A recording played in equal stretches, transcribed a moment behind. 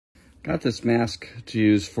Got this mask to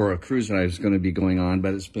use for a cruise that I was going to be going on,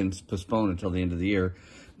 but it's been postponed until the end of the year.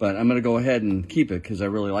 But I'm going to go ahead and keep it because I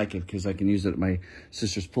really like it, because I can use it at my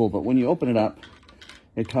sister's pool. But when you open it up,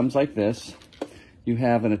 it comes like this. You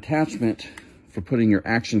have an attachment for putting your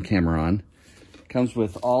action camera on. It comes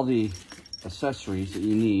with all the accessories that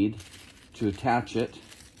you need to attach it.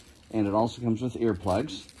 And it also comes with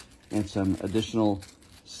earplugs and some additional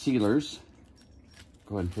sealers.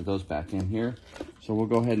 Go ahead and put those back in here. So we'll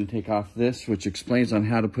go ahead and take off this, which explains on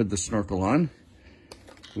how to put the snorkel on.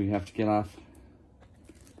 We have to get off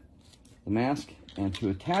the mask, and to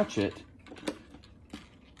attach it,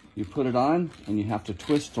 you put it on and you have to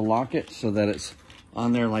twist to lock it so that it's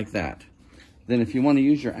on there like that. Then if you want to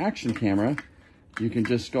use your action camera, you can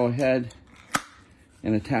just go ahead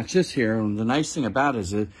and attach this here. And the nice thing about it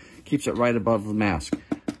is it keeps it right above the mask.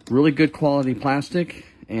 Really good quality plastic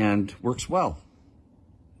and works well.